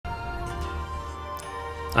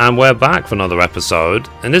and we're back for another episode.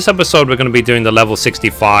 In this episode we're going to be doing the level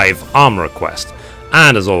 65 armor quest.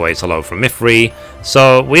 And as always, hello from Mithrie.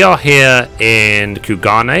 So we are here in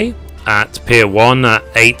Kugane at Pier 1 at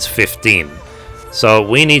 8:15. So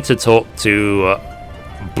we need to talk to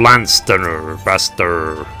Blaster.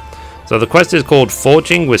 So the quest is called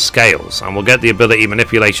Forging with Scales, and we'll get the ability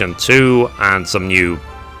Manipulation 2 and some new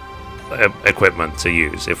equipment to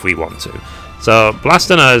use if we want to. So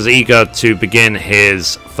Blaster is eager to begin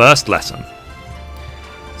his first lesson.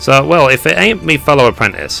 So, well, if it ain't me fellow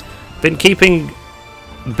apprentice, been keeping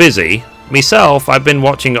busy. Myself, I've been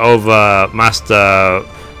watching over Master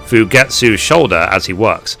Fugetsu's shoulder as he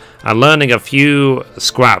works, and learning a few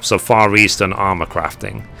scraps of Far Eastern armor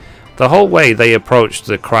crafting. The whole way they approach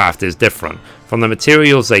the craft is different, from the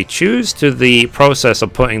materials they choose to the process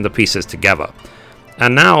of putting the pieces together.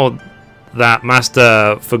 And now that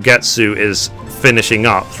Master Fugetsu is finishing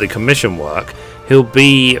up the commission work, he'll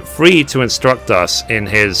be free to instruct us in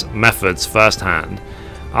his methods firsthand.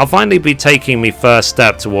 I'll finally be taking me first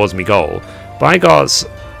step towards me goal. By God's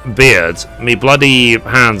beard, me bloody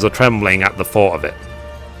hands are trembling at the thought of it.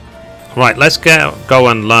 Right, let's go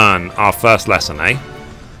and learn our first lesson, eh?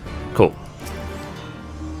 Cool.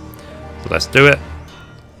 So let's do it.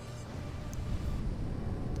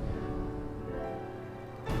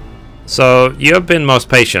 So, you have been most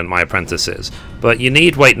patient, my apprentices, but you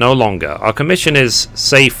need wait no longer. Our commission is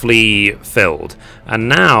safely filled,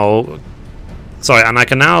 and I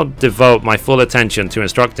can now devote my full attention to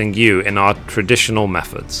instructing you in our traditional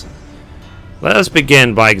methods. Let us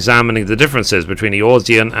begin by examining the differences between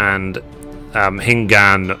Eorzean and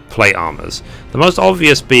Hingan plate armors. The most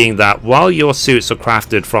obvious being that while your suits are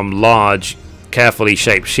crafted from large, carefully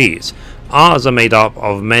shaped sheets, ours are made up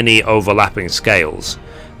of many overlapping scales.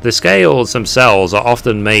 The scales themselves are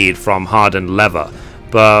often made from hardened leather,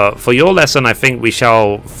 but for your lesson I think we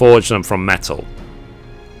shall forge them from metal.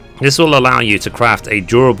 This will allow you to craft a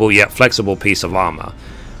durable yet flexible piece of armor.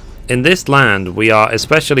 In this land, we are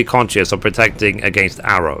especially conscious of protecting against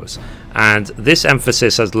arrows, and this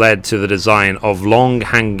emphasis has led to the design of long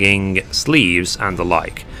hanging sleeves and the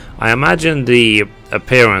like. I imagine the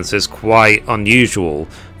appearance is quite unusual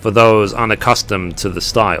for those unaccustomed to the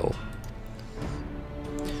style.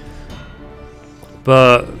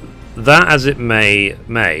 But that as it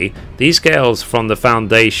may, these scales from the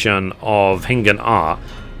foundation of Hingan art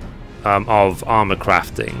of armor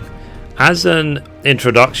crafting. As an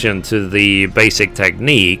introduction to the basic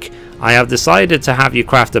technique, I have decided to have you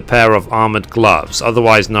craft a pair of armored gloves,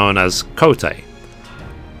 otherwise known as kote.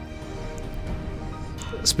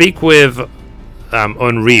 Speak with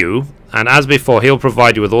Unryu, and as before he'll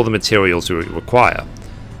provide you with all the materials you require.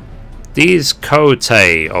 These kote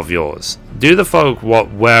of yours, do the folk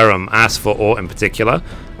what wear 'em ask for aught in particular?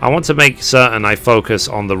 I want to make certain I focus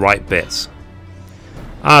on the right bits.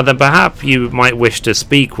 Then perhaps you might wish to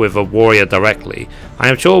speak with a warrior directly. I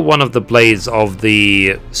am sure one of the blades of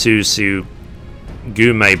the Susugume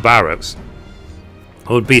barracks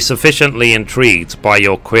would be sufficiently intrigued by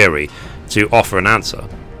your query to offer an answer.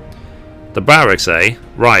 The barracks, eh?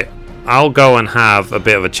 Right, I'll go and have a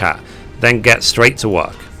bit of a chat, then get straight to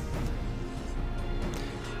work.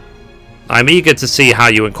 I'm eager to see how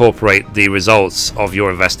you incorporate the results of your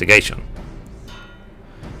investigation.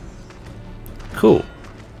 Cool.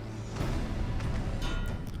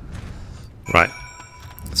 Right,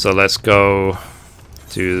 so let's go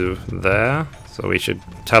to there. So we should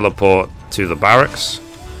teleport to the barracks.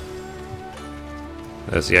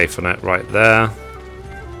 There's the Aethernet right there.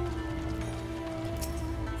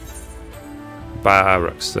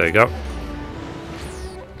 Barracks, there you go.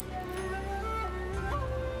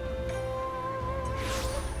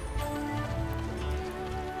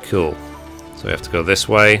 Cool. So we have to go this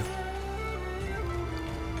way.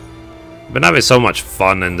 I've been having so much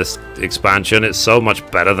fun in this expansion. It's so much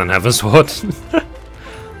better than Heavensward.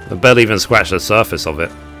 I barely even scratched the surface of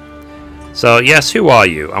it. So yes, who are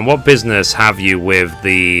you, and what business have you with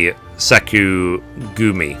the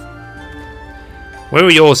Sekugumi? We're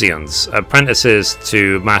Eorzeans, apprentices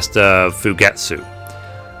to Master Fugetsu.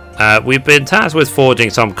 We've been tasked with forging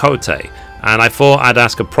some kote, and I thought I'd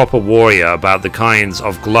ask a proper warrior about the kinds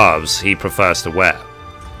of gloves he prefers to wear.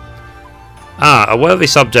 A worthy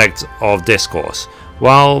subject of discourse.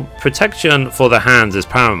 While protection for the hands is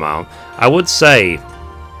paramount, I would say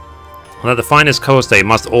that the finest kote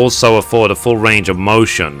must also afford a full range of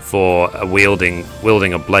motion for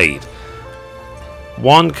wielding a blade.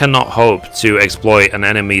 One cannot hope to exploit an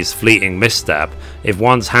enemy's fleeting misstep if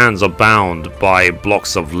one's hands are bound by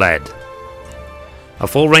blocks of lead. A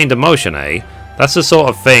full range of motion, eh? That's the sort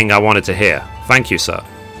of thing I wanted to hear. Thank you, sir.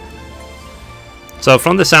 So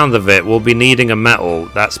from the sound of it, we'll be needing a metal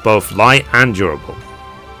that's both light and durable,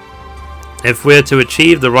 if we're to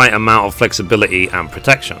achieve the right amount of flexibility and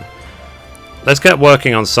protection. Let's get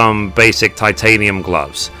working on some basic titanium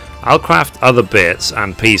gloves. I'll craft other bits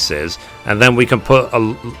and pieces, and then we can put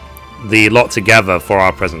the lot together for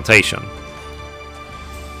our presentation.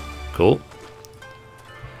 Cool.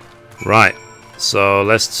 Right, so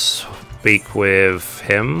let's speak with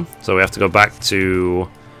him. So we have to go back to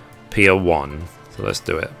Pier 1. So let's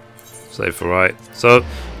do it. Save for right. So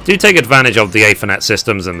do take advantage of the Ethernet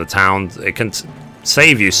systems in the town. It can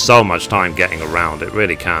save you so much time getting around. It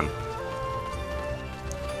really can.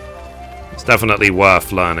 It's definitely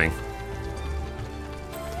worth learning.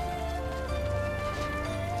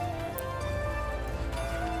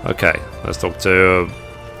 Okay, let's talk to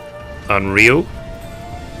Unreal.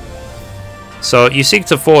 So, you seek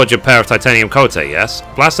to forge a pair of titanium cote, yes?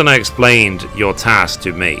 Blastina explained your task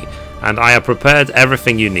to me, and I have prepared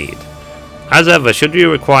everything you need. As ever, should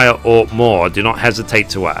you require aught more, do not hesitate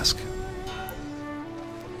to ask.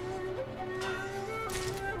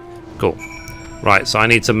 Cool. Right, so I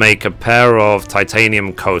need to make a pair of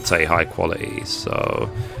titanium cote, high quality. So,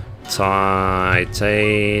 titanium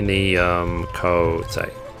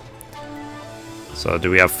cote. So,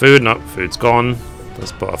 do we have food? No, food's gone.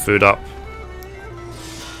 Let's put our food up.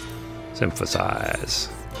 Synthesize.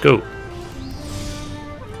 Cool.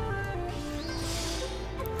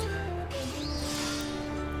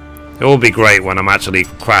 It will be great when I'm actually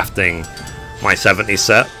crafting my 70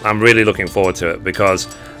 set. I'm really looking forward to it, because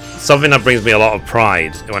something that brings me a lot of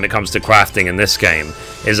pride when it comes to crafting in this game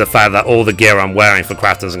is the fact that all the gear I'm wearing for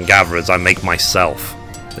crafters and gatherers I make myself.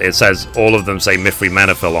 It says, all of them say Mithrie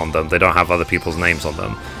on them. They don't have other people's names on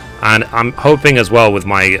them. And I'm hoping as well with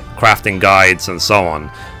my crafting guides and so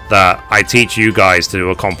on that I teach you guys to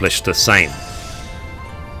accomplish the same.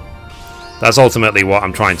 That's ultimately what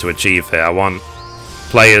I'm trying to achieve here. I want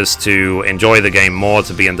players to enjoy the game more,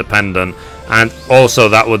 to be independent, and also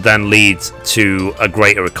that would then lead to a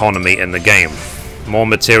greater economy in the game. More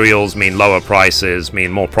materials mean lower prices,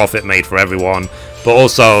 mean more profit made for everyone, but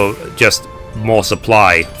also just more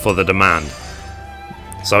supply for the demand.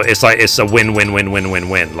 So it's like it's a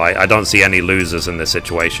win-win-win-win-win-win. Like, I don't see any losers in this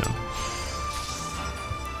situation.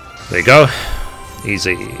 There you go.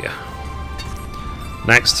 Easy.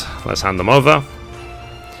 Next, let's hand them over.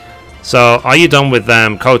 So, are you done with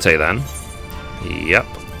them cote then? Yep.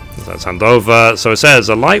 Let's hand over. So it says,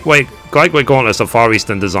 a lightweight gauntlets of Far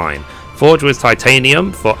Eastern design, forged with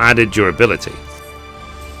titanium for added durability.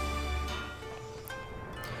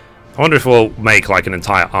 I wonder if we'll make like an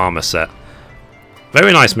entire armor set.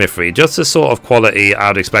 Very nice, Mithrie. Just the sort of quality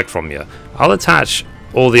I'd expect from you. I'll attach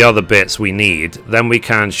all the other bits we need, then we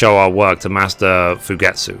can show our work to Master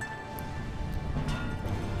Fugetsu.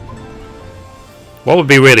 What would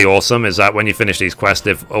be really awesome is that when you finish these quests,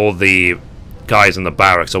 if all the guys in the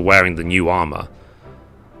barracks are wearing the new armor.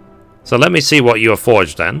 So let me see what you have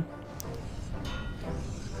forged then.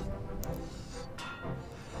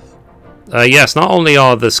 Yes, not only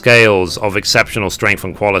are the scales of exceptional strength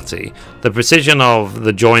and quality, the precision of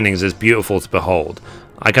the joinings is beautiful to behold.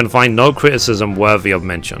 I can find no criticism worthy of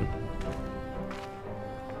mention.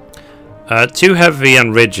 Too heavy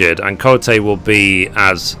and rigid, and cote will be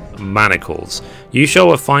as manacles. You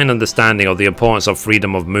show a fine understanding of the importance of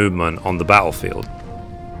freedom of movement on the battlefield.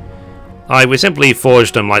 We simply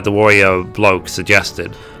forged them like the warrior bloke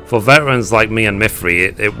suggested. For veterans like me and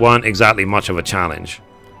Mithrie, it weren't exactly much of a challenge.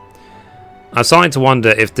 I'm starting to wonder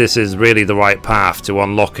if this is really the right path to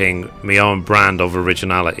unlocking my own brand of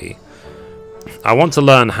originality. I want to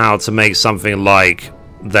learn how to make something like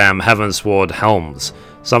them Heavensward helms,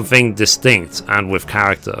 something distinct and with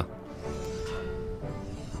character.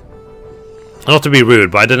 Not to be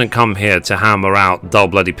rude, but I didn't come here to hammer out dull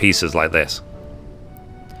bloody pieces like this.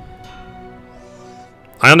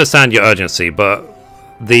 I understand your urgency, but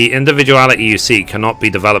the individuality you seek cannot be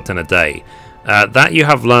developed in a day. That you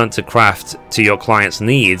have learned to craft to your client's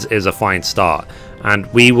needs is a fine start, and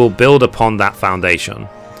we will build upon that foundation.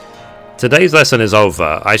 Today's lesson is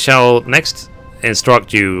over. I shall next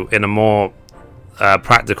instruct you in a more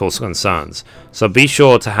practical concerns, so be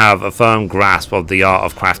sure to have a firm grasp of the art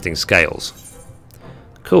of crafting scales.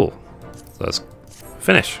 Cool. So let's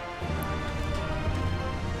finish.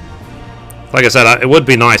 Like I said, it would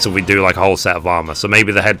be nice if we do like a whole set of armor. So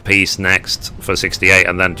maybe the headpiece next for 68,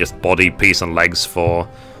 and then just body piece and legs for,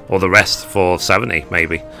 or the rest for 70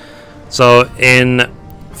 maybe. So in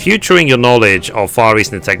futuring your knowledge of Far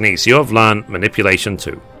Eastern techniques, you have learned manipulation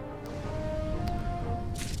too.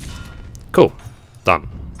 Cool. Done.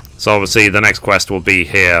 So obviously the next quest will be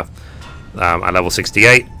here at level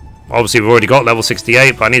 68. obviously we've already got level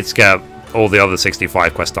 68, but I need to get all the other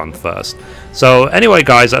 65 quests done first. So anyway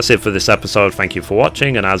guys, that's it for this episode. Thank you for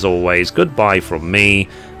watching, and as always, goodbye from me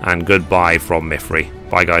and goodbye from Mithrie.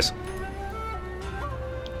 Bye guys.